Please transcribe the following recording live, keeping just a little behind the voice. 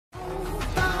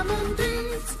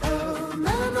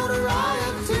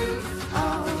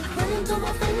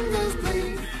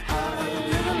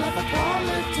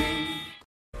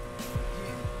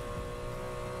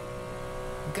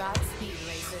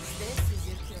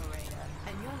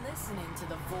listening to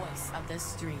the voice of the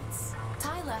streets.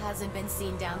 Tyler hasn't been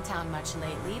seen downtown much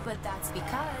lately, but that's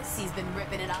because he's been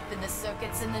ripping it up in the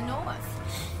circuits in the north.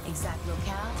 Exact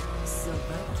locale,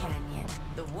 Silver Canyon.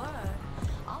 The word,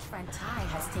 our friend Ty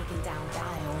has taken down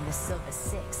Dio in the Silver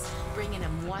Six, bringing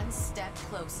him one step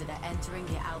closer to entering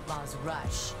the Outlaws'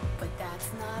 rush. But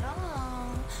that's not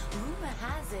all. Rumor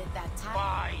has it that Ty...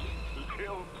 Why,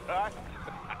 Lil Ty?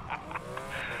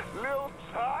 Lil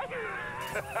Ty?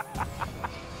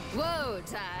 Whoa,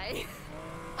 Ty.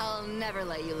 I'll never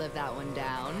let you live that one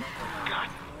down. God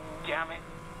damn it.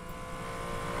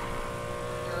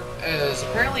 Is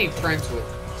apparently friends with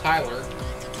Tyler,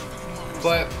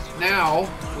 but now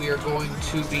we are going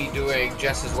to be doing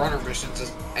Jess's runner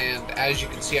missions, and as you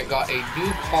can see, I got a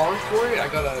new car for it. I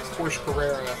got a Porsche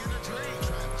Carrera,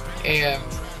 and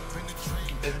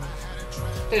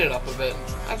did it up a bit.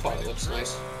 I thought it looks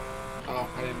nice. Oh,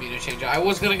 I didn't mean to change it. I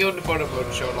was gonna go into photo mode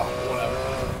and show it off, but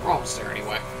whatever. We're almost there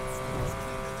anyway.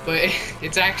 But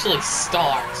it's actually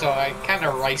stock, so I kind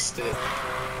of riced it.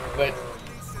 But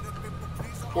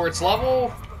for its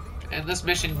level and this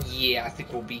mission, yeah, I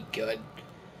think we'll be good.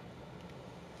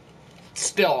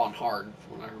 Still on hard,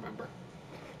 from what I remember.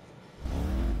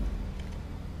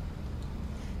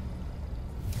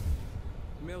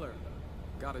 Miller,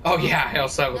 got it. Oh yeah, I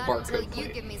also have a Not until barcode you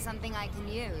plate. give me something I can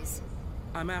use.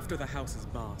 I'm after the house's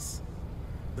boss,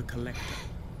 the Collector.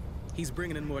 He's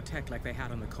bringing in more tech like they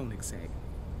had on the Koenigsegg.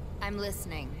 I'm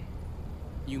listening.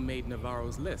 You made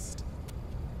Navarro's list.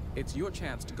 It's your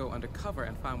chance to go undercover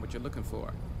and find what you're looking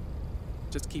for.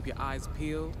 Just keep your eyes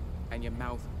peeled and your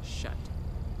mouth shut.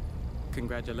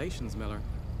 Congratulations, Miller.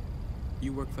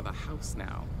 You work for the house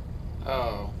now.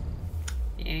 Oh.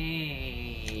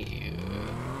 Yeah.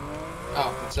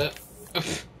 Oh, that's it?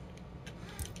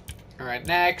 Alright,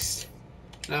 next.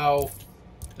 No.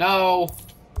 No!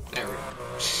 There we go.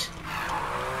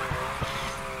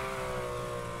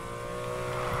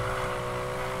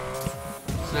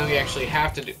 So now we actually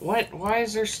have to do... What? Why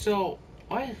is there still...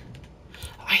 What?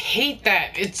 I hate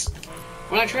that! It's...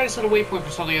 When I try to set a waypoint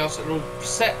for something else, it'll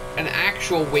set an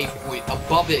actual waypoint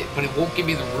above it, but it won't give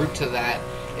me the route to that.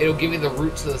 It'll give me the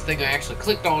route to the thing I actually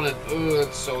clicked on, and ugh,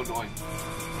 it's so annoying.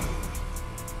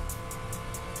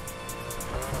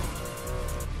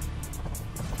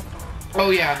 Oh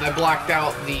yeah, and I blacked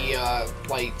out the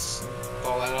lights.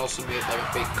 Oh, that also made like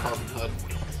a big carbon hood.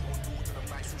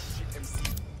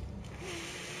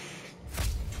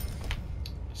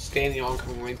 Stay in the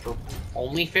oncoming lane for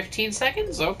only 15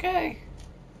 seconds? Okay.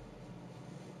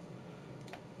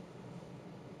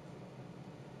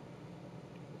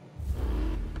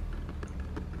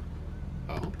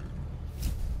 Oh.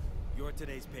 You're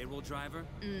today's payroll driver?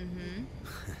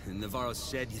 Mm-hmm. Navarro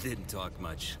said you didn't talk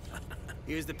much.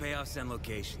 Here's the payoffs and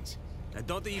locations. Now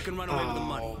don't think you can run away with the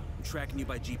money. I'm tracking you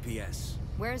by GPS.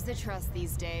 Where's the trust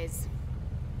these days?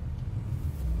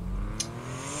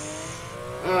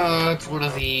 It's one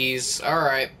of these.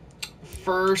 Alright.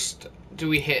 First, do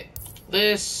we hit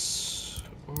this?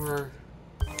 Or...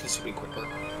 This will be quicker.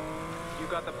 You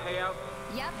got the payout?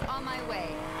 Yep, on my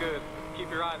way. Good. Keep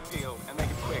your eyes peeled and make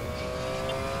it quick.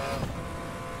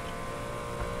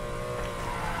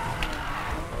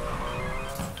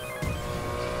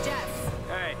 Jess,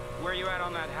 Hey, where you at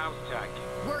on that house tech?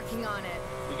 working on it.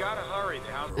 We gotta hurry.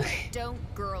 The house... Don't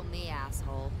girl me,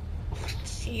 asshole.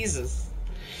 Jesus.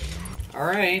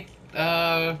 Alright.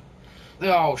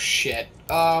 Oh shit.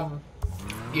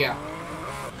 Yeah.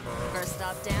 First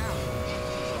stop down.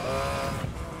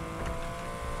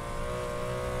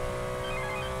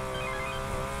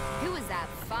 Who is that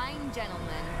fine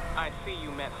gentleman? I see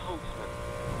you met Holtzman.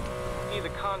 He's a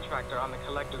contractor on the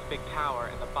Collector's big tower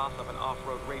and the boss of an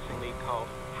off-road racing league called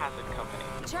Hazard Company.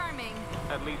 Charming.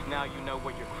 At least now you know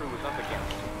what your crew is up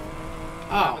against.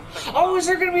 Oh. Oh, is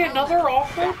there gonna be another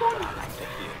off-road one? I like to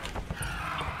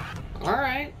hear.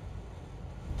 Alright.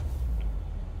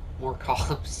 More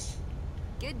cops.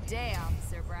 Good day,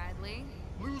 Officer Bradley.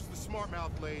 Lose the smart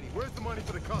mouth lady. Where's the money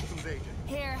for the customs agent?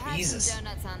 Here, have Jesus. some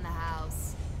donuts on the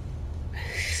house.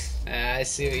 I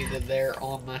see what you did there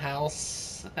on the house.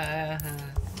 Not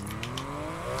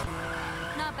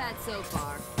bad so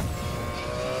far.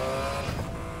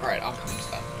 Alright, I'm coming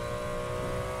stuff.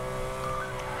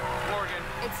 Morgan.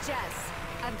 It's Jess.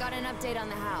 I've got an update on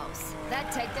the house.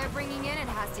 That tech they're bringing in, it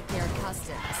has to clear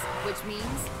customs, which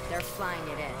means they're flying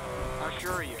it in. How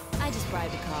sure are you? I just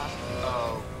bribed a cop.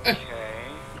 Okay.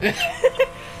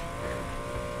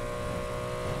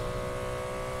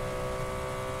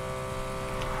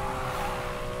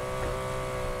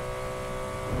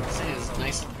 This is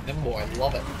nice and nimble, I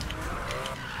love it.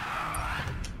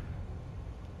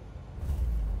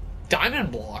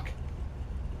 Diamond block?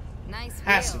 Nice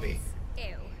Has to wheels. be.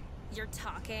 Ew. You're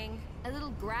talking? A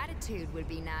little gratitude would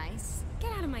be nice.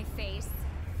 Get out of my face.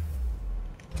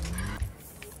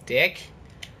 Dick.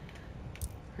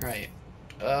 Right.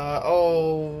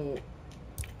 Oh.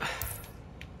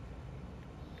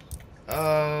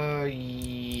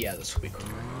 Yeah, this will be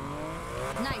quicker.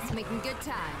 Nice, making good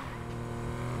time.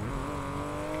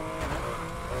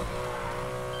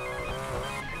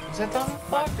 Is that the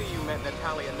fuck? Must be you met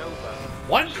Natalia Nova.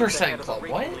 1% club,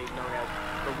 what? Known as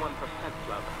the 1%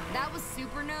 Club. That was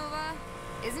Supernova?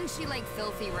 Isn't she like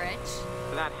filthy rich?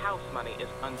 That house money is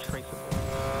untraceable.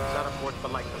 That affords the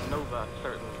likes of Nova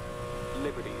certain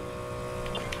liberties.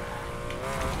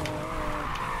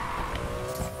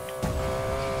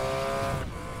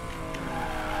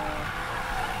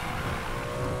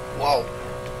 Whoa.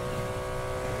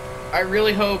 I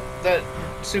really hope that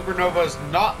Supernova is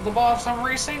not the boss I'm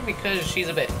racing because she's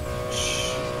a bitch.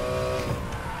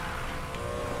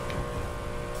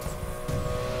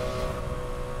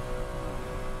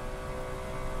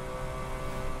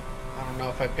 I don't know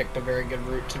if I picked a very good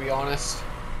route, to be honest.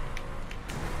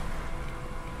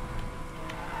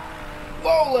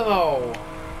 Whoa, limo!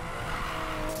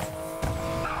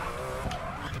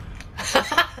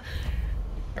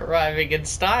 Arriving in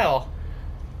style.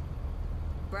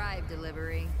 Bribe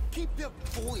delivery. Keep your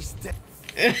voice down.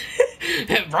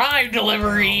 Bribe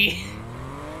delivery!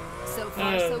 So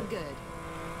far, so good.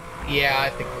 Yeah, I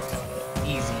think we're done.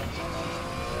 Easy.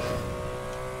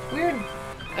 Weird.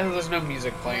 Oh, there's no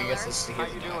music playing. I guess this is to hear How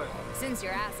the you doing? dialogue. Since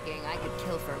you're asking, I could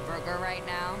kill for a burger right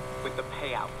now. With the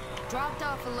payout. Dropped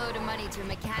off a load of money to a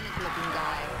mechanic-looking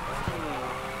guy.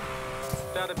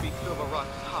 That'd be Silver Rock's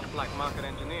top black market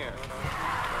engineer.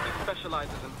 He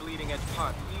specializes in bleeding edge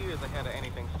parts years ahead of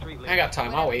anything street legal. I got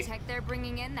time. I'll Whatever wait. tech they're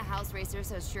bringing in, the house racer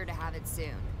says sure to have it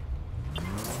soon.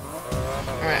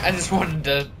 Alright, I just wanted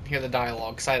to hear the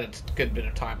dialogue because I had a good bit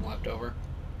of time left over.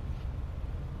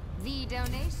 The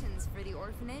donations for the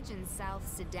orphanage in South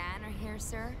Sudan are here,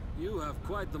 sir. You have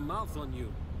quite the mouth on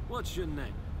you. What's your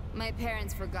name? My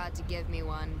parents forgot to give me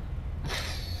one.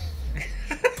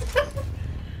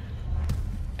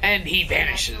 And he That's the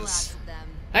vanishes. last of them.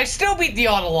 I still beat the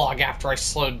autolog after I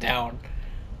slowed down.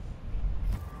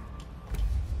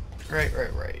 Right.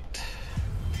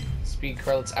 Speed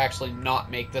credits actually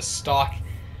not make this stock.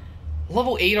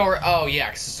 Level 8 or... Oh, yeah,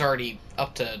 because it's already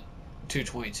up to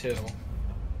 222.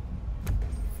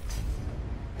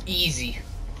 Easy.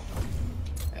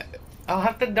 I'll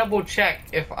have to double check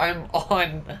if I'm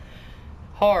on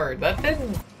hard.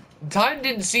 Time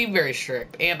didn't seem very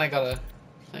strict. And I got a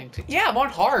thing to... Yeah, I'm on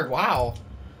hard. Wow.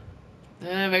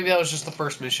 Maybe that was just the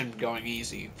first mission going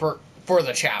easy. For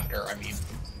the chapter, I mean.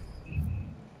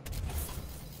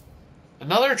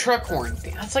 Another truck horn.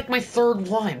 That's like my third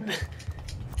one.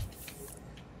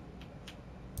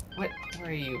 What? Where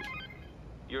are you?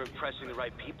 You're impressing the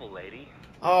right people, lady.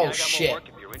 Oh, I got shit. more work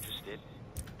if you're interested.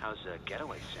 How's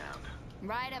Getaway sound?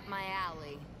 Right up my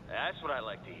alley. That's what I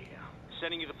like to hear.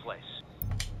 Sending you the place.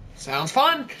 Sounds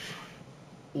fun.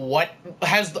 What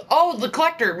has the... Oh, the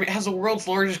collector has the world's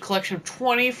largest collection of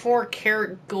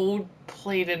 24-karat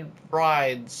gold-plated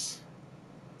rides.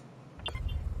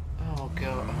 Oh,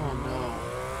 God. Oh, no.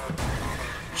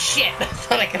 Shit! I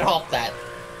thought I could help that.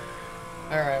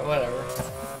 Alright, whatever.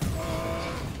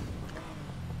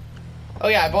 Oh,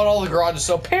 yeah, I bought all the garages,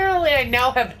 so apparently I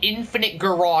now have infinite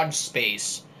garage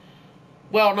space.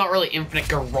 Well, not really infinite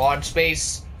garage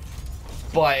space,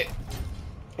 but...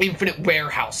 infinite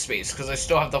warehouse space, because I'll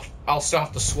still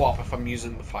have to swap if I'm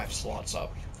using the 5 slots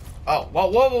up. Oh,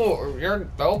 whoa, you're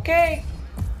okay.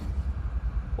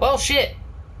 Well, shit.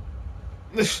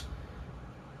 1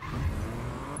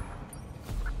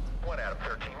 out of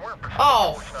 13 work.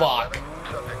 Oh, fuck.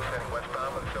 Subject heading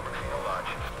westbound with Silver Casino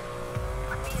Lodge.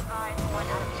 Be advised, 1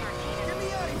 out of 13. Get me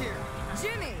out of here!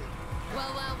 Jimmy!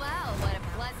 Well, what a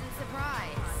pleasant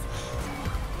surprise.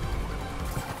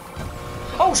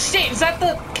 Oh, shit, is that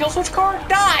the kill switch car?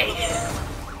 Die!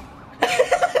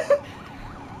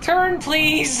 Turn,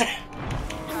 please.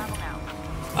 Travel now.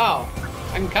 Oh,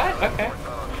 I can cut? Okay. On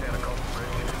Santa Costa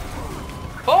Bridge.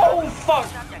 Oh, fuck.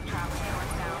 Subject traveling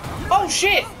northbound. Oh,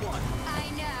 shit. I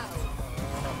know.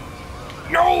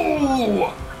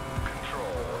 No!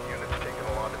 Control. Units taking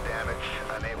a lot of damage.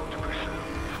 Unable to pursue.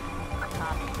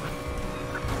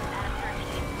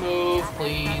 Move,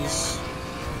 please.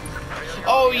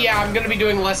 Oh, yeah, I'm gonna be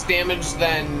doing less damage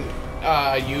than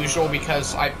usual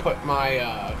because I put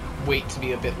my weight to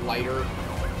be a bit lighter.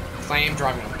 Because I am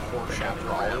driving a Porsche after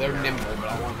all. They're nimble, but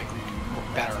I want to make them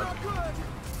look better.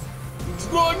 It's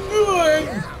not good!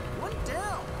 One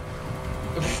down.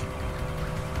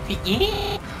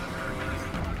 Yeah.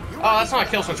 You Oh, that's not a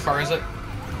kill switch car, is it? Ow.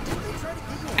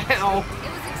 It was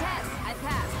a test. I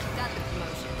passed. Got the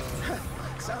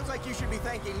promotion. Sounds like you should be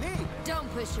thanking me. Don't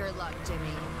push your luck, Jimmy.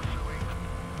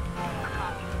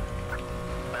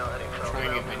 Try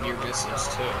and get my near misses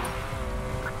too.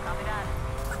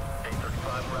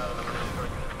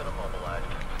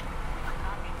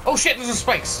 Oh shit, there's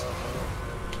spikes!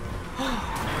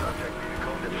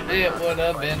 It would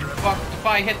have been fucked if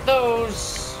I hit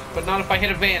those, but not if I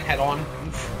hit a van head on.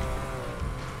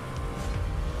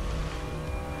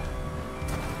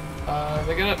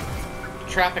 They're gonna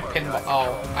traffic pinball.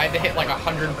 Oh, I had to hit like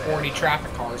 140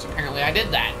 traffic cars. Apparently, I did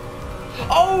that.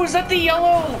 Oh, is that the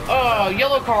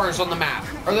yellow cars on the map?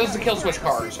 Or are those the kill switch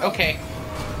cars? Okay,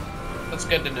 that's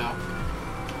good to know.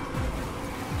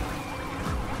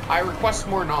 I request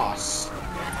more NOS.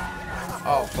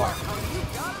 Oh fuck.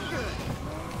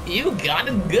 You got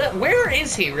him good. Where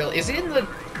is he really? Is he in the...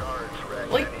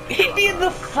 Like, he'd be in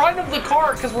the front of the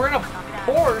car because we're in a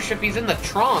Porsche if he's in the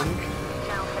trunk.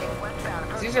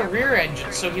 These are rear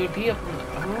engines, so he would be up in the...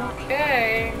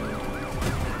 Okay.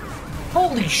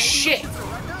 Holy shit.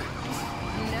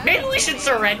 Maybe we should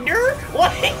surrender?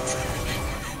 What?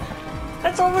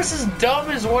 That's almost as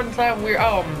dumb as one time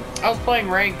I was playing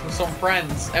ranked with some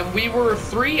friends, and we were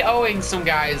 3-0ing some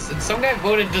guys, and some guy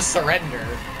voted to surrender.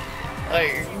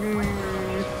 Like,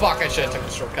 fuck, I should have took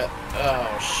the shortcut.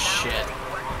 Oh, shit.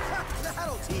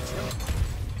 That'll teach him.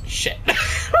 Shit.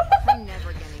 I'm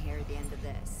never gonna hear the end of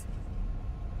this.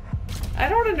 I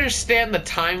don't understand the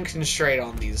time constraint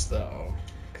on these, though.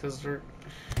 Because we're...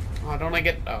 Oh, don't I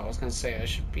get... Oh, I was gonna say, I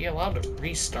should be allowed to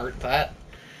restart that.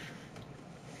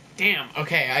 Damn,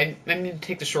 okay, I need to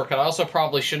take the shortcut. I also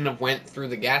probably shouldn't have went through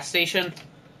the gas station.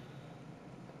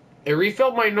 It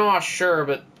refilled my NOS, sure,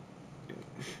 but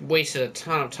wasted a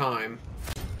ton of time.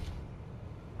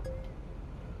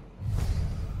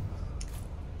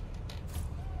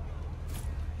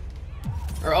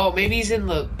 Or, oh, maybe he's in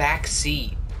the back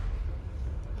seat.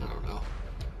 I don't know.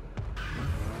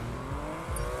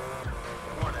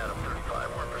 1 out of 35,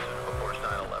 1% of a Porsche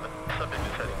 911. Subject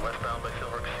is heading westbound by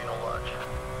Silver Casino Lodge.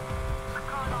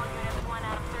 Calling all units 1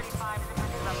 out of 35 is a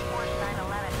pursuit of Porsche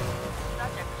 911.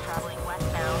 Subject is traveling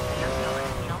westbound near Silver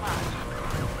Casino Lodge.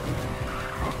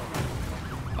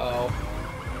 Oh.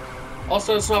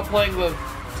 Also, it's not playing the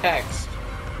text.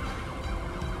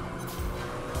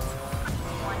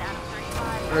 1 out of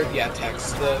 35. Or, yeah,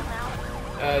 text. The,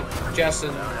 Jess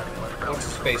and what's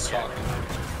his face talking.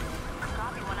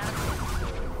 Copy 1 out of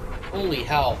 35. Holy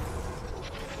hell.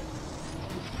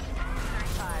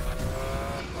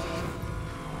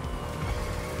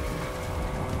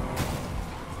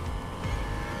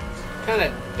 Kind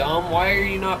of dumb. Why are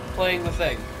you not playing the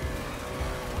thing?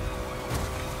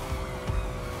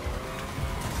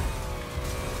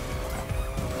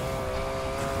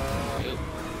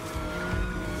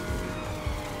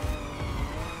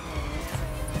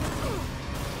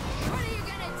 What are you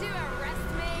gonna do, arrest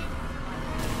me?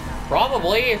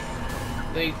 Probably, if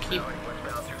they keep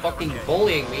fucking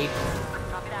bullying me.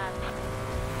 Copy that.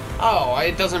 Oh,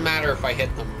 it doesn't matter if I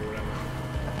hit them or whatever.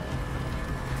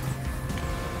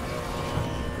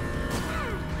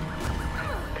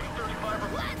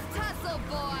 Let's tussle,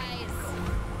 boys!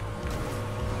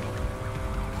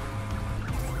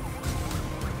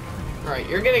 Alright,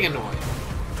 you're getting annoying.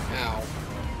 Ow.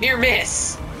 Near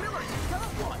miss!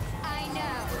 I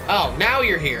know. Oh, now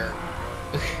you're here.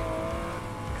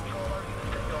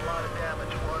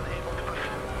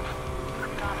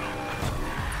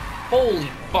 Holy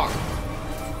fuck.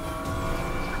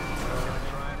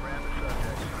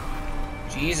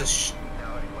 Jesus.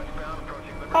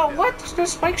 Oh, what? There's no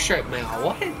spike strip now.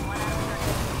 What?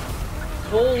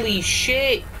 Holy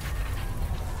shit.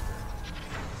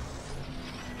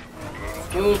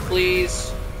 Move,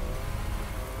 please.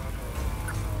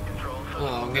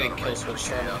 Oh, I'm getting kill switch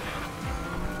trouble.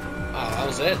 Oh, that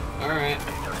was it? Alright.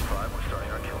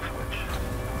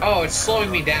 Oh, it's slowing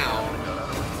me down.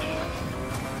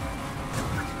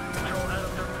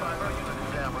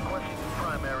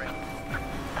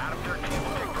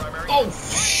 Oh,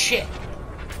 shit.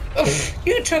 Ugh,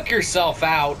 you took yourself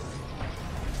out.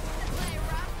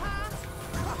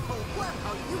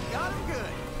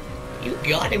 You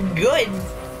got him good.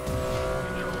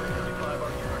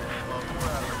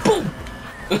 Boom.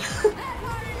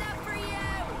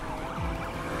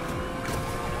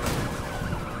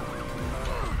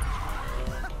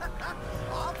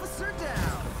 Officer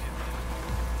down.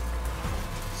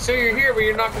 So you're here, but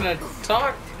you're not gonna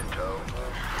talk?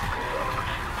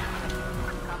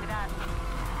 Copy that.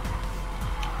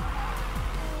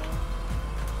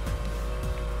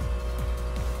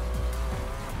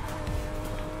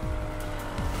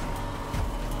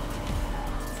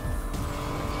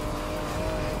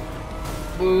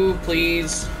 Move,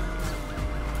 please.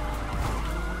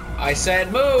 I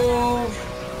said move!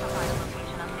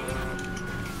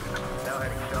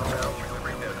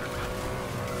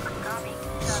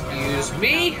 Excuse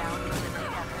me?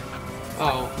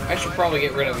 Oh, I should probably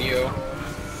get rid of you.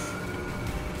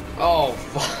 Oh,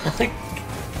 fuck.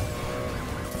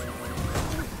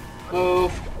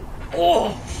 Move. Oh!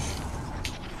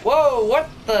 Whoa, what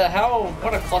the hell?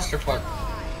 What a clusterfuck.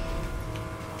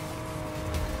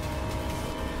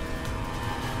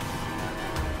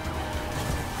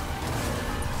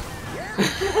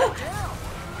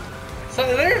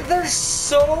 So they're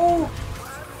so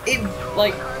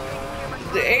like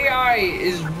the AI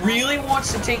is really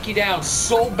wants to take you down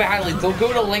so badly. They'll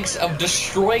go to lengths of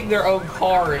destroying their own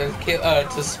car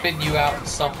to spin you out in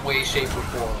some way, shape, or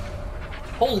form.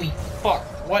 Holy fuck!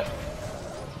 What?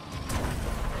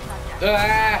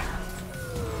 Ah!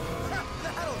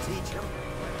 That'll teach him.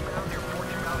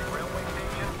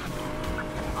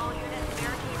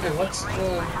 Hey, what's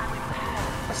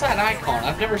that icon?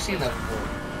 I've never seen that before.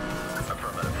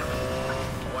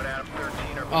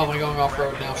 Oh, am I going off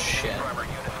road now? Shit.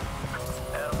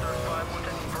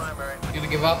 You gonna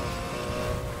give up?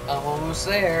 I'm almost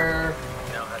there.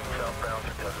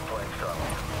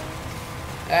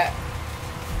 Ah.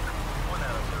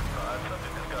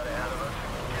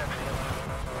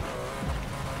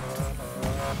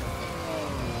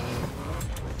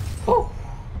 Whew.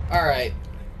 Alright.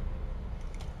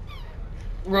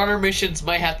 Runner missions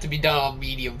might have to be done on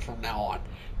medium from now on.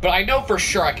 But I know for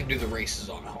sure I can do the races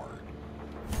on hard.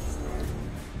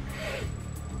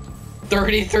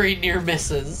 33 near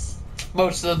misses.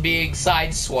 Most of them being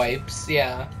side swipes,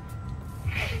 yeah.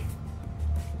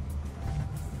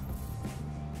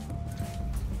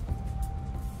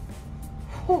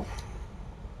 Whew.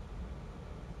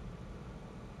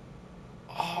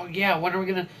 Oh yeah, when are we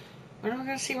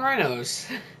gonna see rhinos?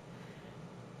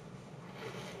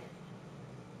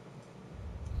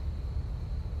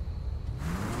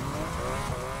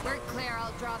 We're clear,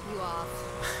 I'll drop you off.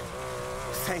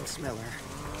 Thanks, Miller.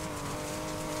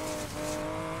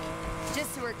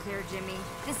 Just so we're clear, Jimmy,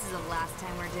 this is the last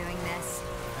time we're doing this.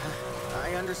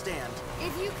 I understand.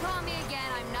 If you call me again,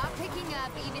 I'm not picking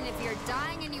up, even if you're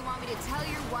dying and you want me to tell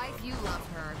your wife you love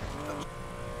her.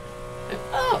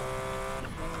 Oh.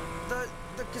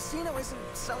 The casino isn't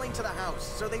selling to the house,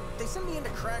 so they send me in to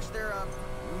crash their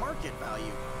market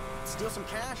value. Steal some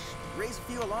cash, raise a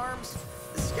few alarms,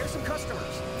 scare some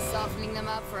customers. Softening them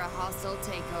up for a hostile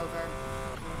takeover.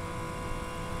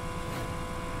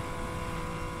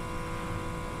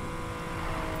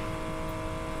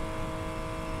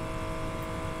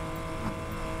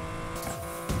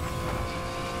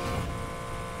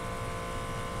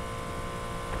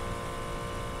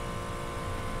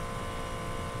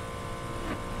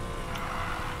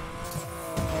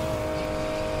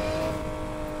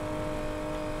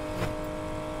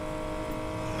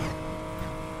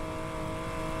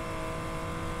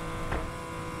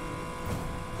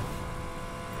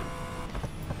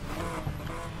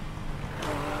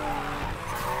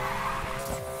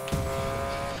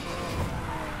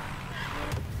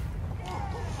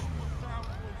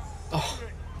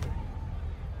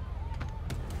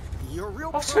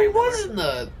 Real oh, so he was in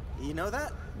the... You know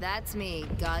that? That's me,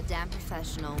 goddamn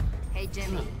professional. Hey,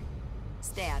 Jimmy,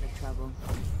 stay out of trouble.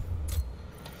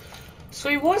 So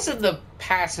he was in the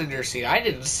passenger seat. I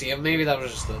didn't see him. Maybe that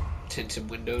was just the tinted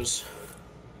windows.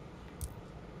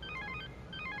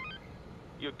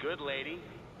 You're good, lady.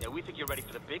 Yeah, we think you're ready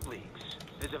for the big leagues.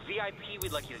 There's a VIP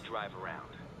we'd like you to drive around.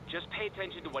 Just pay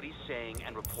attention to what he's saying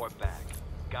and report back.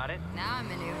 Got it? Now I'm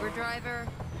an Uber driver.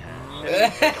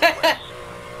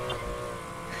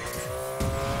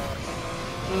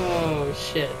 Oh,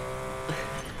 shit.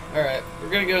 Alright, we're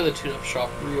gonna go to the tune-up shop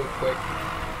real quick.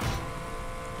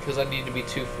 Because I need to be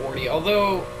 240.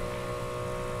 Although,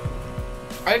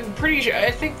 I'm pretty sure,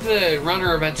 I think the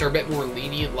runner events are a bit more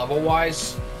lenient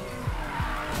level-wise.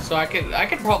 So I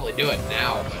could probably do it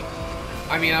now, but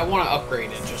I mean, I want to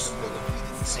upgrade it just for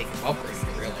the sake of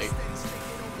upgrading, really.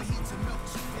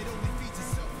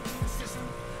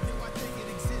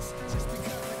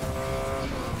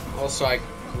 Also, I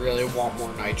really want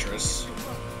more nitrous.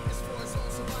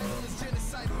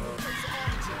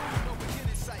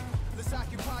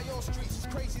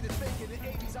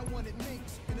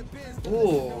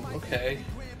 Ooh, okay.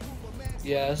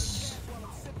 Yes.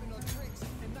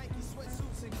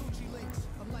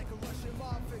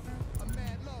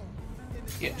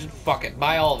 Yeah, just fuck it.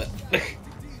 Buy all of it.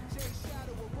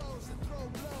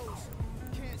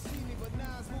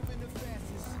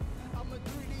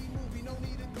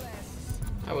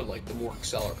 I would like the more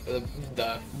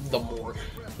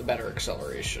the better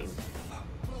acceleration.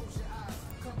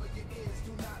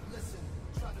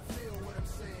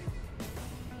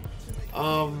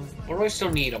 What do I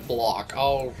still need? A block.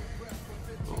 I'll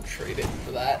trade it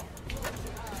for that.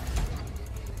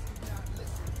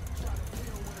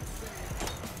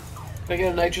 Can I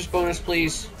get a nitrous bonus,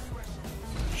 please?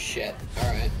 Shit.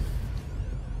 Alright.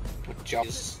 My job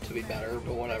is to be better,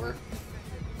 but whatever.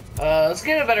 Let's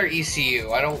get a better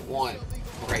ECU. I don't want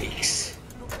brakes.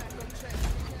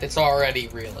 It's already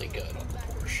really good on the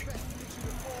Porsche.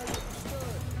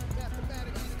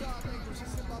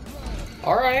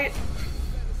 Alright.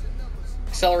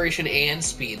 Acceleration and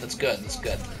speed. That's good. That's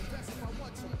good.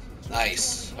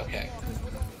 Nice. Okay.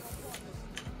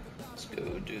 Let's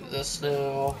go do this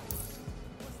now.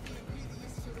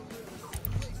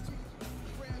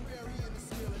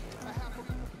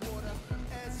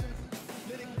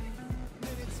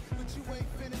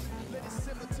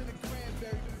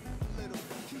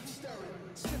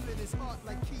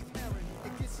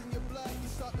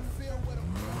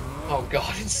 Oh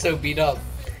god, it's so beat up.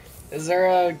 Is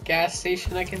there a gas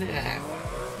station I can have?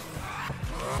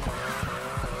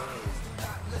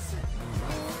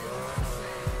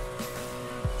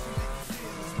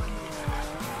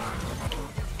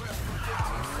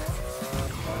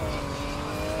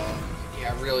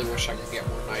 Yeah, I really wish I could get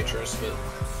more nitrous, but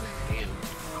damn.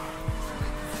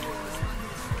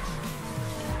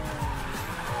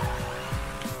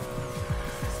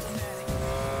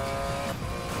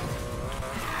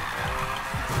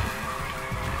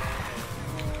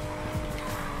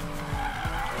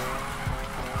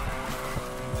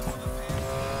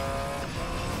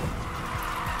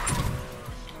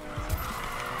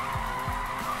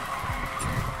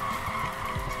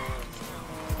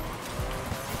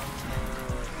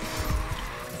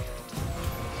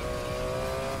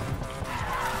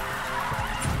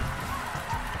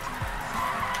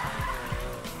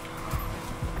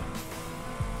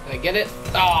 Did I get it?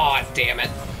 Oh, damn it.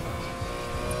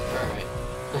 Alright.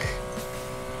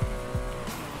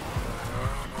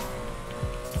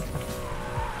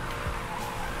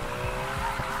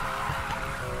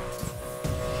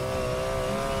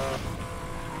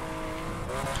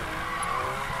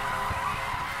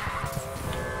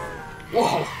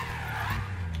 Whoa!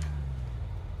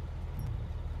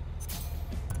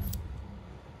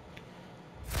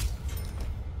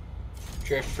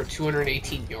 Drift for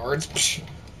 218 yards? Psh,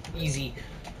 easy.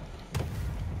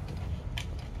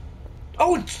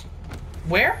 Oh, it's...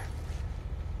 Where?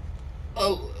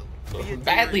 Oh,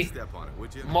 badly step on it,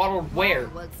 would you? modeled where?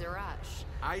 What's the rush?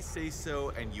 I say so,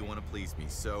 and you want to please me,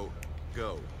 so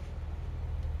go.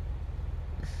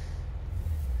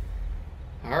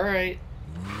 Alright.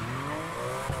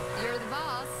 You're the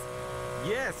boss.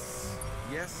 Yes.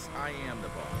 Yes, I am the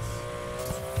boss.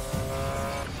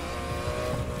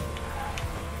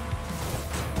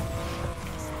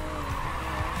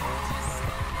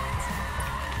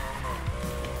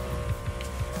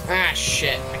 Ah,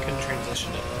 shit. I couldn't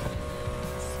transition it.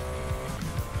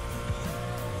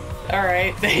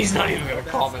 Alright, he's not even gonna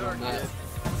comment on that.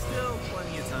 Still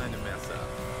plenty of time to mess up.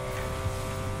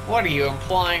 What are you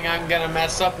implying I'm gonna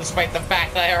mess up despite the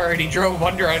fact that I already drove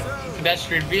under a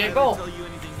pedestrian vehicle? Tell you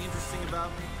anything interesting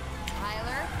about me?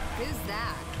 Tyler, who's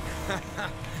that?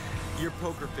 Your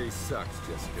poker face sucks,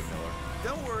 Jessica Miller.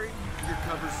 Don't worry, your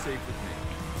cover's safe with me.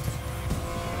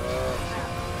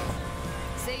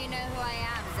 So you know who I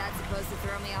am. Is that supposed to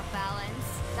throw me off balance?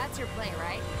 That's your play,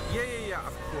 right? Yeah,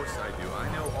 of course I do.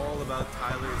 I know all about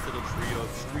Tyler's little trio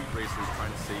of street racers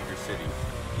trying to save your city.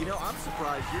 You know, I'm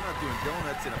surprised you're not doing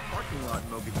donuts in a parking lot in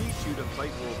Mogadishu to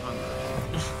fight world hunger.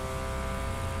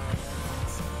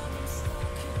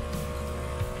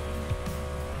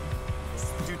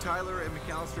 Do Tyler and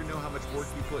McAllister know how much work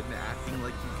you put into acting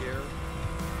like you care?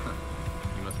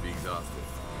 You must be exhausted.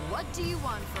 What do you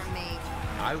want from me?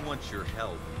 I want your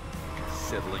help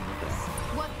settling the bet.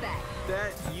 What bet?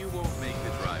 That you won't make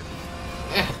the drive.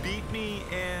 Beat me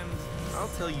and I'll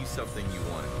tell you something you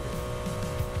want to hear.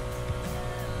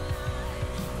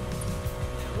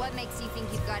 What makes you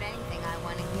think you've got anything I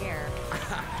want to hear?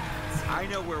 I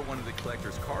know where one of the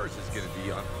collector's cars is going to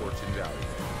be on Fortune Valley.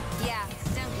 Yeah,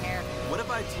 don't care. What if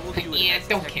I told you Yeah, it has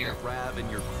don't care. Rav and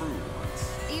your crew once?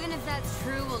 Even if that's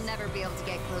true, we'll never be able to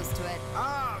get close to it.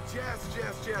 Ah,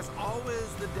 Jess,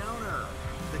 always the downer.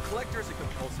 The collector's a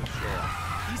compulsive share.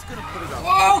 He's gonna put it up.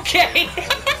 Okay!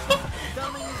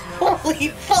 Holy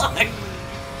fuck!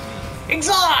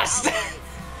 Exhaust!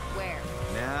 Where?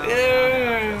 Now,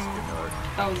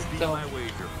 That was be dumb. my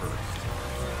wager first.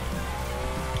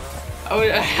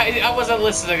 I wasn't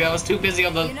listening. I was too busy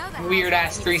on the You know the weird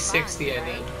house ass is 360 fun, I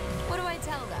did. right? What do I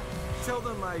tell them? Tell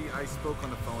them I spoke on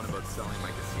the phone about selling my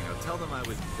casino. Tell them I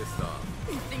was pissed off.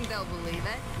 You think they'll believe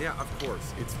it? Yeah, of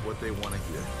course. It's what they want to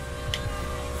hear.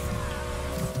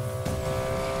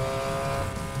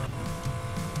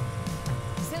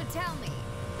 So tell me,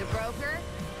 the broker?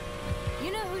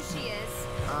 You know who she is?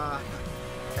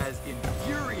 As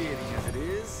infuriating as it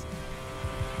is,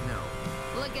 no.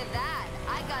 Look at that.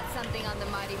 I got something on the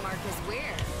mighty Marcus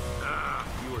Weir.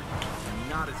 You are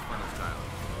not as fun as Tyler.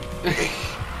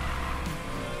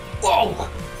 Whoa!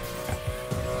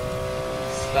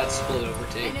 That split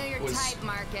overtake I know your was type,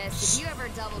 Marcus. If you ever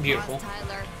double beautiful. cross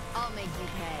Tyler, I'll make you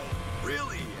pay.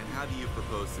 Really? And how do you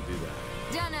propose to do that?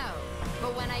 Don't know,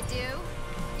 but when I do,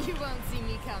 you won't see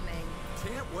me coming.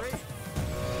 Can't wait.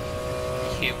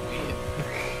 Can't wait.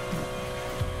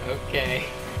 Okay.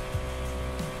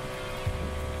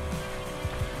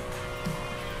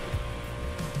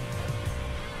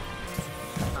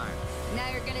 Now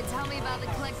you're gonna tell me about the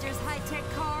collector's high-tech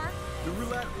car? The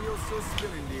roulette wheel's still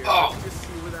spinning, dear. Oh. Let's just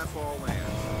see where that ball lands.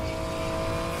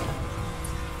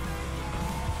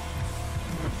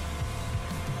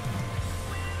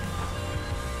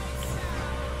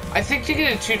 I think to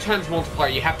get a 2 times multiplier,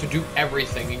 you have to do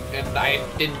everything, and I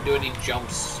didn't do any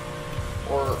jumps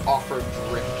or off-road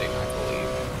drifting, I believe.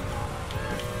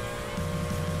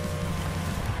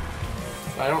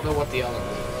 But I don't know what the other one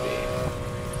would be.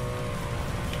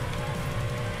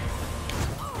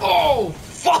 Oh,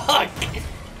 fuck!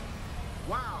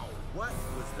 Wow, what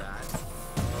was that?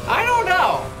 I don't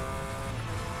know.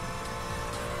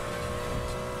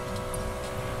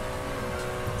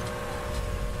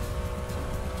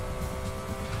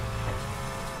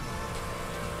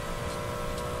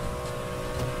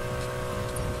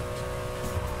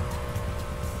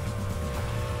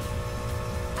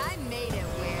 I made it,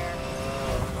 Weir.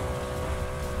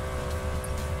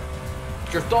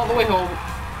 Drift all the way home.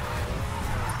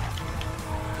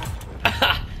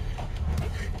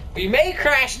 We may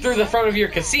crash through the front of your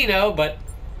casino, but...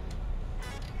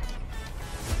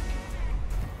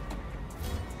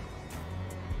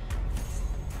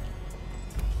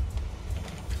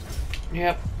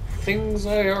 Yep, things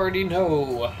I already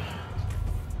know.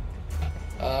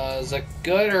 Is that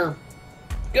good or...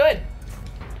 Good!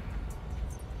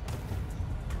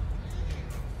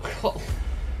 Cool.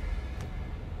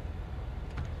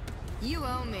 You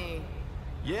owe me.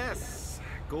 Yes,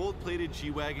 gold-plated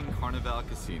G-Wagon Carnival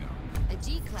Casino. A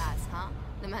G-Class, huh?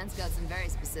 The man's got some very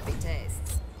specific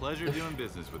tastes. Pleasure doing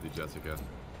business with you, Jessica.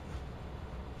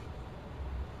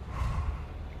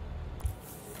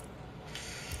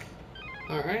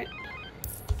 Alright.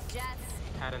 Jess,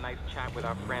 Had a nice chat with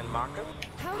our friend Marcus.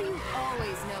 how do you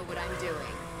always know what I'm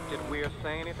doing? Did Weir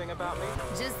say anything about me?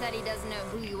 Just that he doesn't know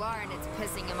who you are and it's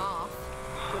pissing him off.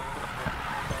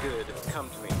 Good. Come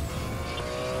to me.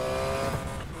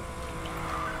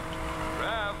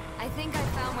 Rev, I think I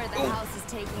found where the house is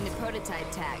taking the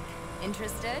prototype tag.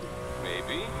 Interested?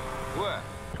 maybe? What?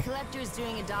 Collector's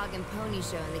doing a dog and pony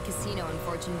show in the casino on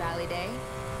Fortune Valley Day.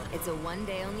 It's a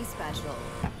one-day only special.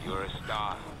 You're a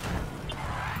star.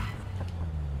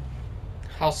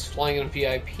 House flying in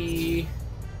VIP.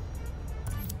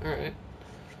 Alright.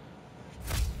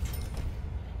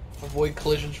 Avoid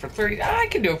collisions for 30... I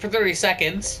can do it for 30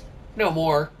 seconds. No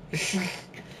more.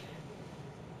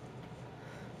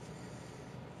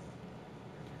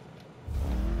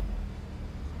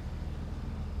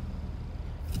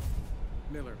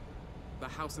 Miller, the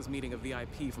house is meeting a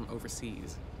VIP from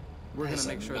overseas. We're That's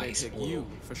gonna a make sure nice they pick move. you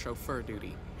for chauffeur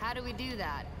duty. How do we do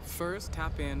that? First,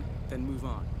 tap in, then move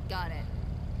on. Got it.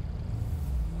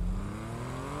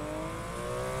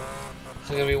 It's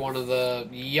gonna be one of the...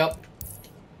 Yup.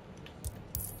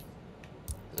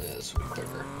 This will be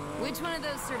quicker. Which one of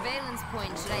those surveillance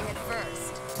points should I hit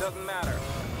first? Doesn't matter.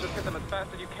 Just hit them as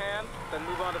fast as you can, then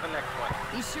move on to the next one.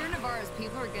 You sure Navarro's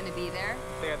people are gonna be there?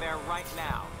 They're there right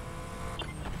now.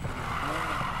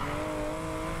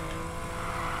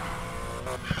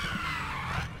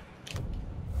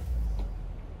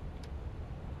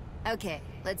 Okay,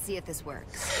 let's see if this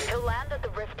works. He'll land at the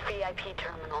Rift VIP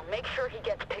terminal. Make sure he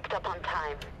gets picked up on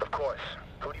time. Of course.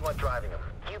 Who do you want driving him?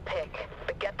 You pick,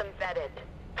 but get them vetted.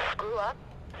 Screw up,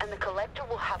 and the collector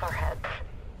will have our heads.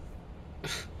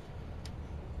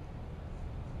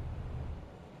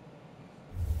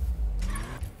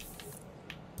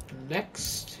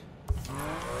 Next.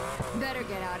 Better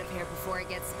get out of here before I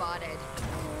get spotted.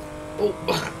 Oh.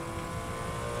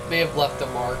 May have left a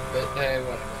mark, but hey,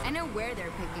 whatever. I know where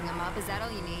they're picking them up. Is that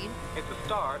all you need? It's a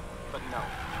start, but no.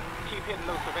 Keep hitting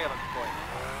those surveillance points.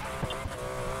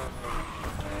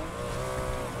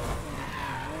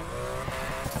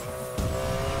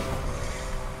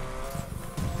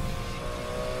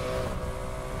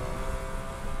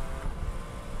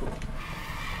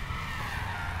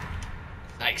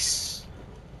 Nice.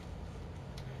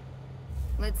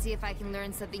 Let's see if I can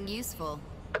learn something useful.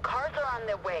 The cars are on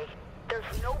their way. There's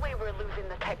no way we're losing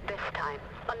the tech this time.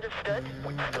 Understood?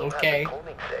 Okay. For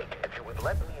cleaning's sake, if you would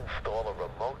let me install a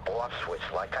remote off switch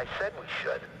like I said we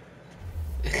should.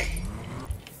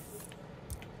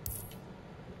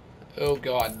 Oh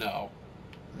god, no.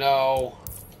 No.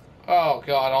 Oh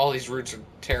god, all these routes are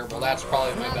terrible. That's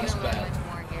probably my best bet. Much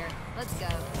more here. Let's go.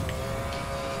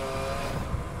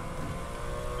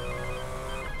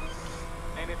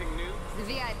 Anything new? The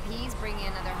VIP's bringing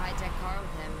another high-tech car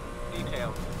with him.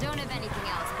 Details. Don't have anything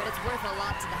else, but it's worth a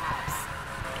lot to the house.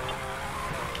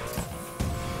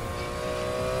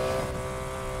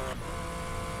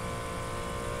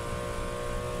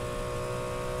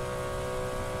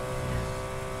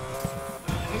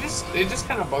 It just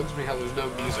kind of bugs me how there's no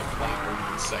music playing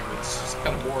during these segments. It's just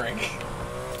kind of boring.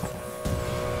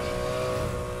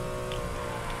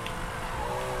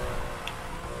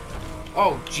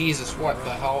 Oh, Jesus, what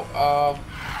the hell? Oh.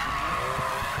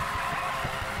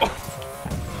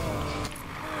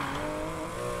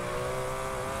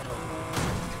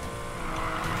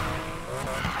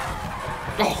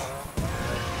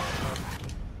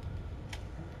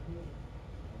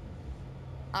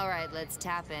 All right, let's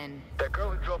tap in. That girl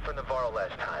who drove for Navarro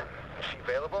last time, is she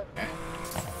available?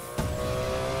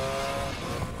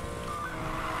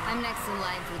 I'm next in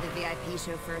line for the VIP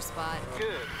chauffeur spot.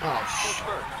 Good.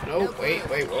 Oh, no, wait, Keep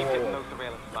hitting those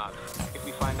surveillance spots. If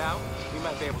we find out, we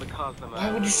might be able to cause them.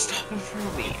 Why would you stop in front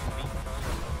of me?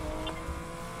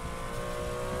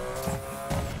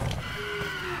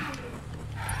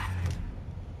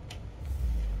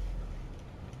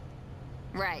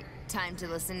 Right. Time to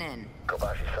listen in.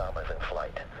 Kobashi-sama's in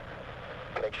flight.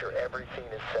 Make sure everything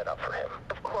is set up for him.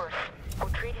 Of course. We'll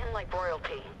treat him like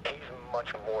royalty. He's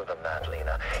much more than that,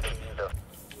 Lena. He's the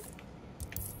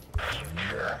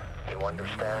future. You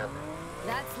understand?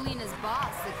 That's Lena's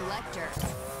boss, the Collector.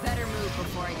 Better move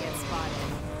before I get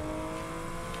spotted.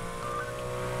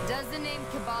 Does the name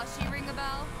Kibashi ring a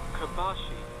bell?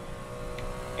 Kibashi.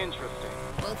 Interesting.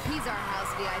 Well, he's our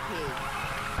house VIP.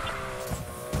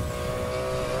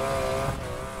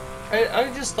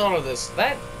 I just thought of this.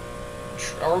 That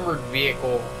armored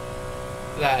vehicle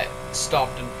that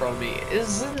stopped in front of me,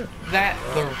 isn't that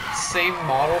the same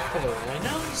model for the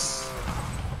Rhinos?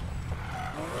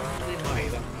 They might, I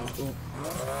don't know. Ooh.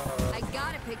 I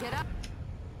gotta pick it up.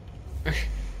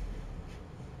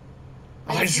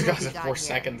 I just got 4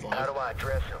 seconds left. How do I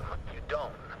address him? You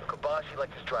don't. Kobashi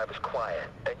likes his drivers quiet.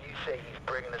 And you say he's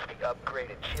bringing us the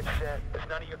upgraded chipset? It's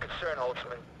none of your concern,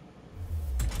 Holtzman.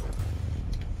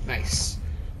 Nice.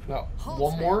 No, Holtzman,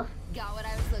 one more? Got what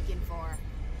I was looking for.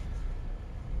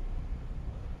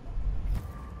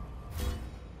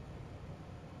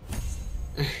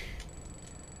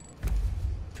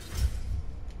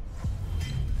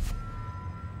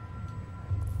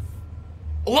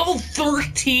 Level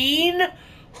 13?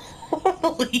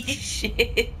 Holy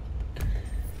shit.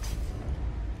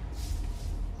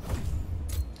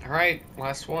 Alright,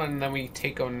 last one, then we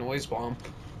take a noise bomb.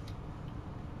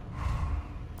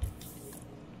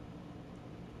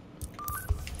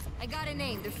 I got a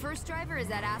name. The first driver is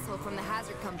that asshole from the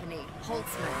hazard company,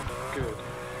 Holtzman. Good.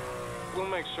 We'll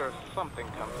make sure something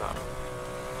comes up.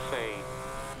 Say,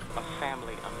 a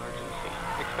family emergency.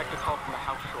 Expect a call from the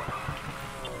house shortly.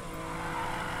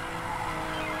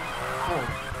 Oh.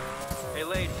 Hey,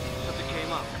 lady, something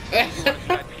came up. You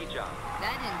want a VIP job?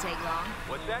 That didn't take long.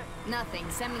 What's that? Nothing.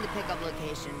 Send me the pickup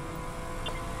location.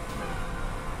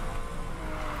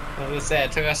 As I said,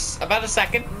 it took us about a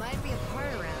second. Might be a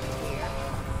part around here.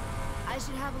 I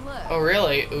should have a look. Oh,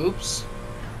 really? Oops.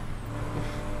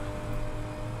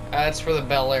 That's for the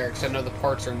Bel Air, because I know the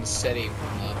parts are in the city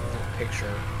from the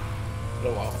picture. But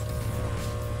oh well.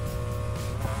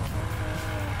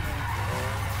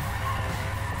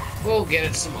 We'll get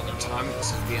it some other time.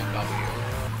 This is BMW.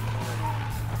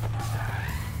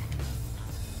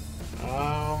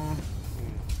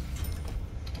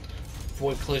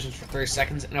 Avoid collisions for 30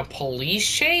 seconds in a police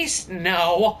chase?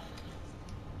 No.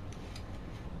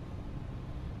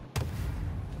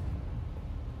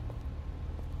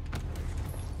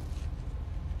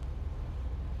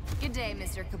 Good day,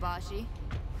 Mr. Kibashi.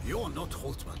 You're not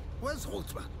Holtzman. Where's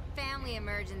Holtzman? Family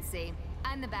emergency.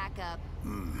 I'm the backup.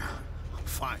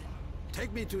 Fine.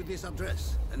 Take me to this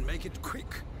address and make it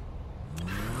quick.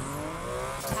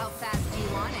 How fast do you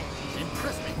want it?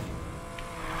 Impress me.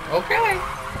 Okay.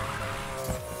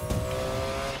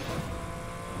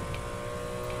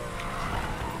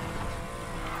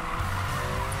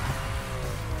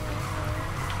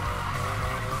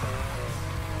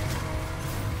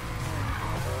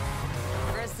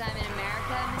 First time in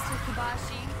America, Mr.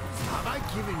 Kibashi?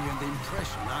 the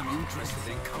impression I'm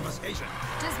interested in conversation.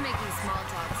 Just making small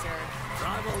talk, sir.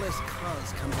 Driverless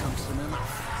cars can come soon enough.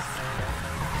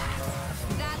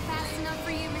 That fast enough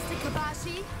for you, Mr.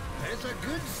 Kabashi? It's a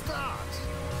good start.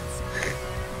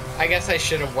 I guess I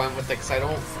should have went with it because I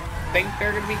don't think there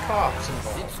are going to be cops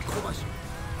involved. It's Kabashi.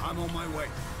 I'm on my way.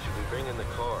 Should we bring in the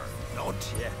car? Not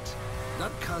yet.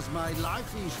 That cause my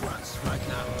life insurance right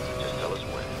now. Just tell us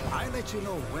when. I'll let you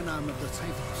know when I'm at the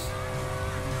safe house.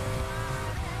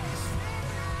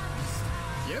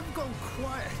 You've gone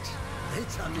quiet.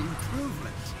 It's an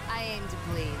improvement. I aim to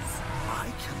please.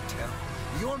 I can tell.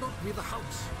 You're not with the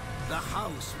house. The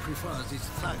house prefers its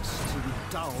thugs to be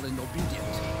dull and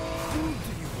obedient. Who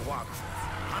do you work for?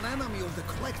 An enemy of the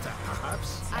collector,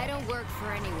 perhaps? I don't work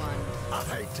for anyone.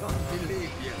 I don't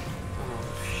believe you. Oh,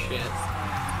 shit.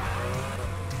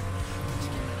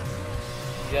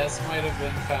 Jess might have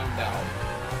been found out.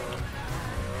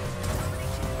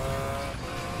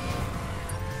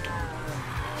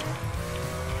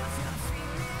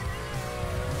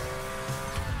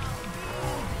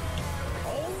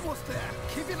 Almost there.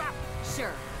 Keep it up.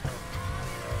 Sure.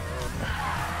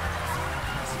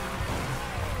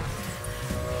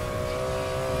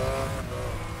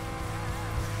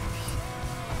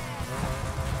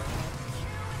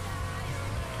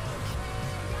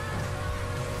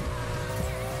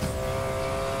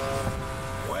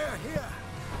 We're here,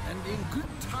 and in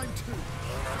good time too.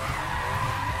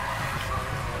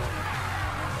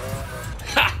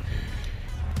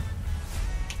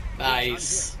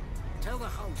 Nice. Tell the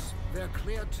house they're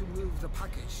clear to move the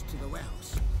package to the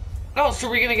warehouse. Oh, so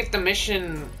we're gonna get the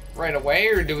mission right away,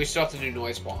 or do we still have to do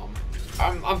noise bomb?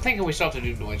 I'm thinking we still have to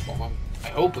do noise bomb. I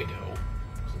hope we do.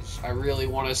 I really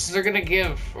want to. So they're gonna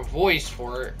give a voice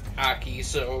for it, Aki.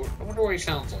 So I wonder what he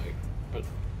sounds like. But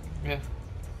yeah.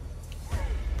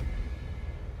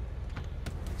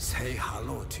 Say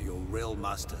hello to your real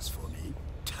masters for me.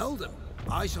 Tell them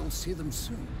I shall see them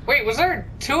soon. Wait, was there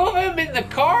two of them in the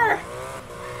car?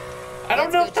 I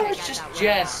don't know if that was just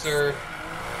Jess or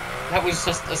that was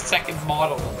just a second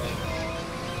model of it.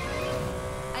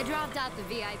 I dropped out the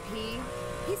VIP.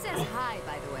 He says hi,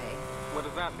 by the way. What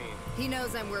does that mean? He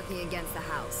knows I'm working against the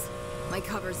house. My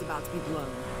cover's about to be blown.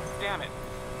 Damn it.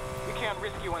 We can't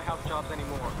risk you on house jobs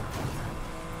anymore.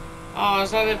 Oh,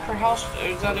 is that it for house?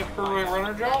 Is that it for my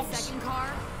runner That jobs? second car,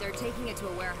 they're taking it to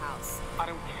a warehouse. I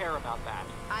don't care about that.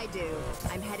 I do.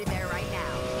 I'm headed there right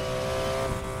now.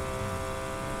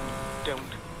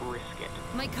 Don't risk it.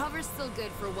 My cover's still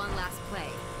good for one last play.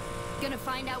 Gonna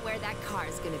find out where that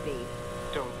car's gonna be.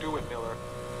 Don't do it, Miller.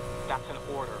 That's an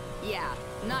order. Yeah,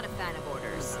 not a fan of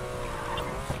orders.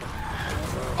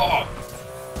 Oh.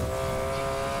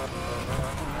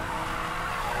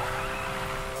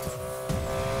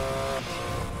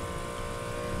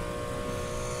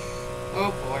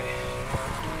 Oh boy.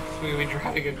 So we've been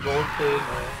driving a gold-plated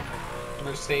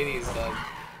Mercedes then.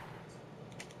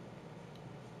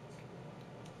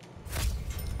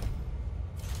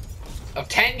 Of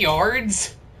 10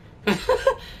 yards?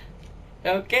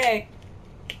 Okay.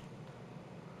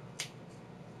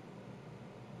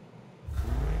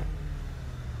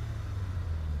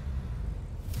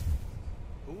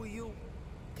 Who are you?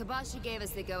 Kabashi gave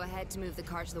us the go-ahead to move the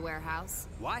car to the warehouse.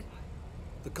 What?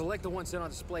 The collector wants it on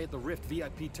display at the Rift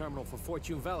VIP terminal for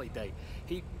Fortune Valley Day.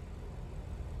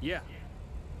 Yeah.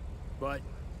 But...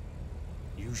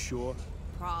 you sure?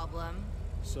 Problem.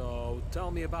 So, tell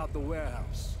me about the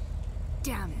warehouse.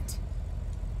 Damn it.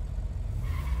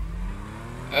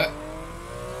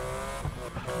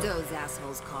 Those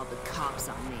assholes called the cops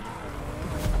on me.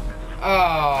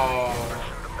 Oh.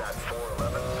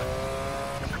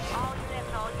 All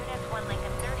units, 1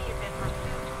 Lincoln 30 is in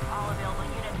pursuit. All available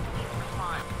units, please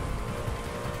respond.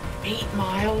 8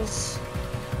 miles?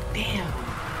 Damn.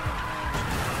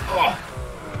 Oh.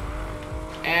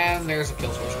 And there's a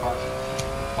kill switch car.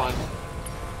 Fun.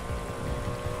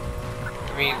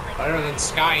 I mean, better than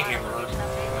Skyhammer.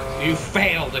 You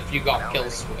failed if you got kill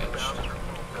switched.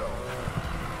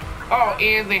 Oh,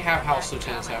 and they have house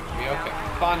lieutenants after me. Okay,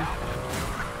 fun.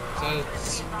 So,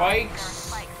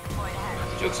 spikes.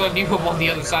 Joke's on you, I'm on the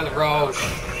other side of the road.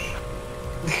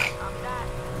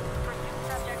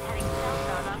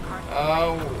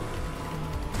 Oh.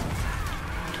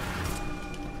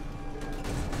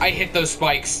 I hit those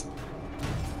spikes.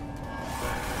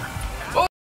 Oh.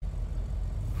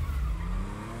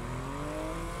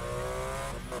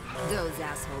 Those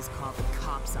assholes called the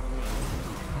cops on me.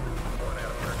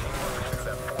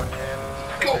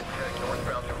 Go.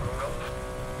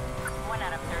 1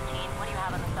 out of 13. What do you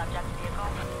have on the subject's vehicle?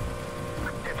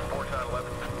 It's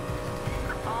 411.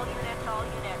 All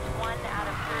units, 1 out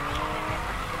of 13 is in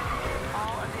pursuit.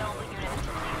 All available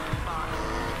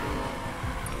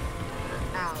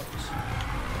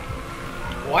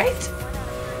What?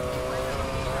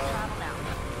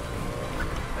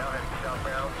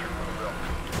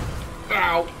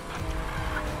 Ow.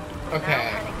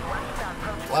 Okay.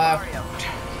 Left.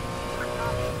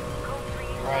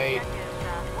 Right.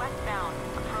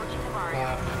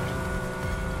 Left.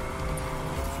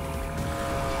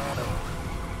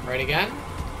 Right again?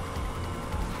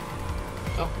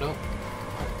 Oh, no.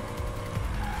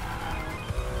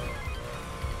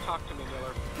 Talk to me,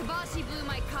 Miller. Kabashi blew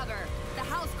my cover. The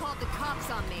house called the cops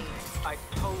on me. I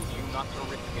told you not to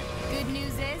risk it. Good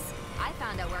news is, I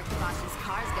found out where Kabashi's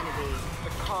car's gonna be.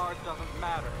 The car doesn't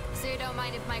matter. So you don't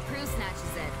mind if my crew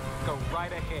snatches it? Go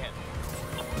right ahead.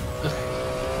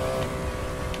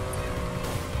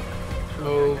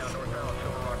 Move.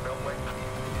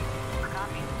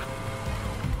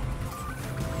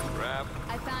 Grab.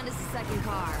 I found us a second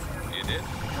car. You did?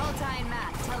 Call Ty and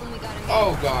Matt. Tell them we got him.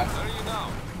 Oh, God. How do you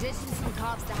know? Ditching some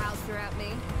cops the house throughout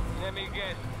me. Let me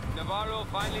guess. Navarro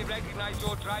finally recognized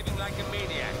you're driving like a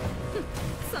maniac.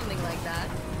 Something like that.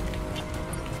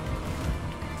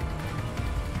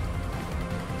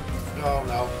 Oh,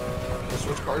 no. The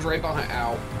switch car's right behind.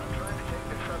 Ow.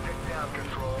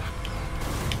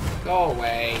 Go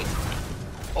away.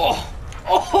 Oh!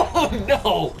 Oh,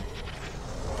 no!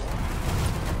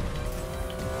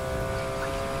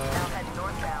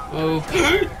 Move.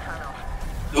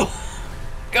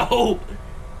 Go!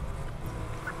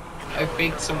 I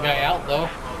faked some guy out, though.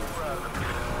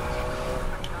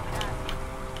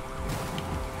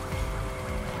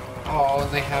 Oh,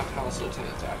 and they have House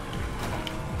Lieutenant attack.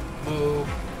 Move.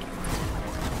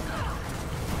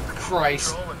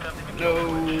 Christ.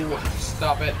 No.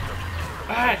 Stop it.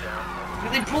 Ah!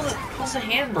 They pulls the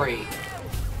handbrake.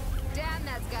 Damn,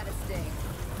 that's gotta sting.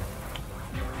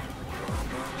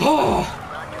 Oh!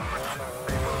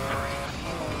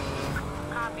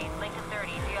 Copy. Lincoln 30.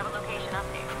 Do you have a location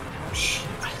update?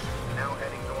 Now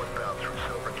heading northbound through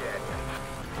Silver Canyon.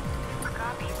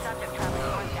 Copy. Subject traveling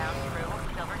northbound through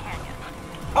Silver Canyon.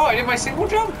 Oh, I did my single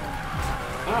jump?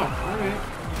 Oh, alright.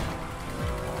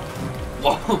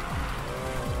 Whoa!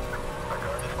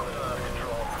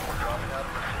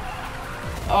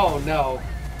 Oh no.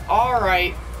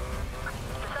 Alright.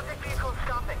 The subject vehicle is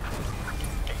stopping.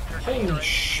 Holy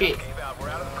shit.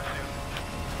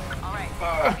 All right.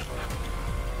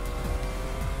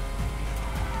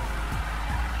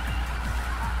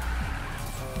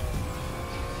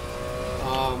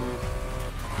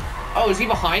 Oh, is he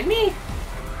behind me?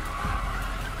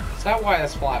 Is that why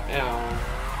that's flat now?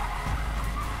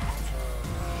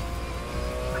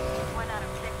 1 out of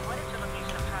 6. What is your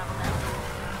location of travel now?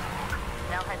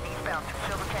 Now head eastbound through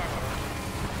Silver Canyon.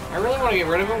 I really want to get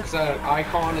rid of him because that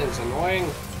icon is annoying.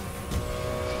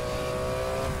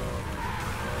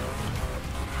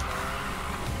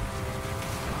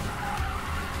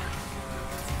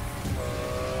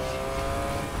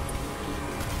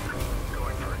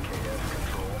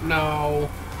 No.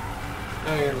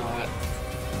 No, you're not.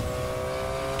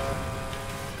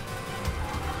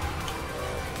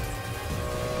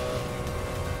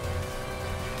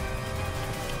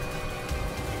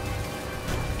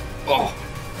 Oh.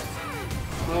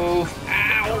 Move.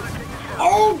 Ow.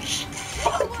 Oh,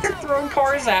 fuck. They're throwing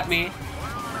cars at me.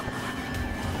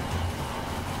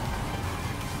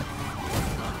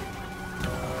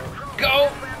 Go.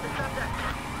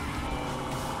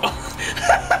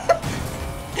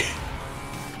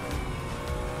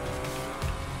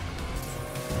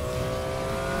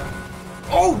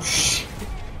 Oh, shit.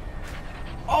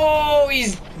 Oh,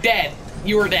 he's dead.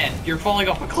 You are dead. You're falling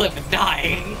off a cliff and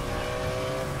dying.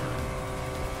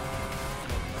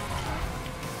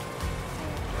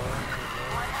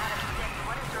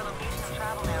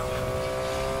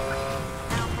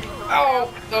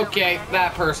 Oh, okay.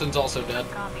 That person's also dead.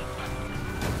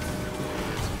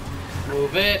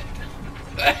 Move it.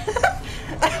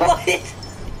 What?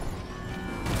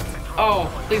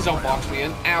 Oh, please don't box me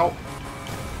in. Ow.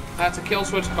 That's a kill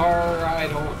switch car. I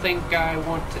don't think I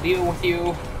want to deal with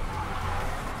you.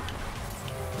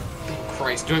 Oh,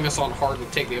 Christ, doing this on hard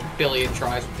would take me a billion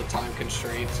tries with the time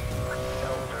constraints.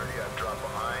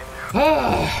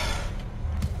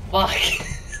 Fuck.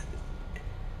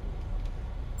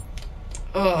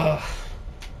 Ugh.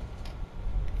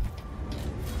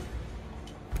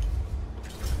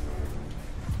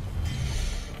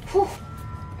 Whew.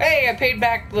 Hey, I paid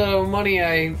back the money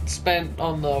I spent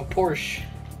on the Porsche.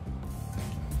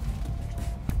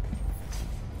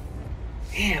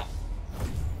 Damn.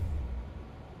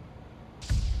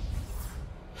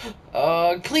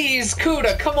 Please,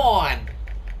 Cuda, come on.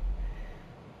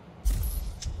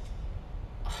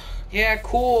 Yeah,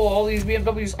 cool. All these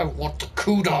BMWs. I want the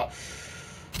Cuda.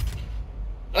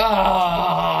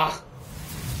 Ah.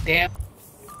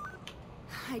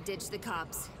 ditched the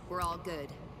cops. We're all good.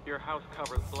 Your house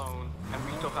cover's blown, and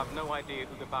we still have no idea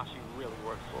who Gabashi really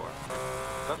works for.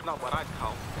 That's not what I'd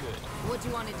call good. What do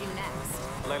you want to do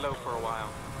next? Lay low for a while.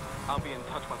 I'll be in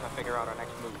touch once I figure out our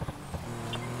next move.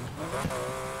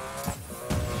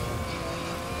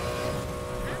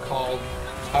 Called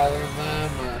Tyler and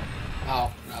them, or...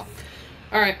 Oh, no.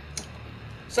 Alright.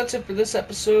 So that's it for this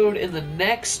episode. In the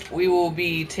next, we will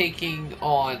be taking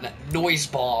on Noise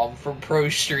Bomb from Pro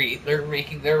Street. They're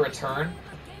making their return.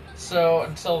 So,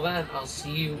 until then, I'll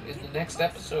see you in the next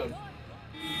episode.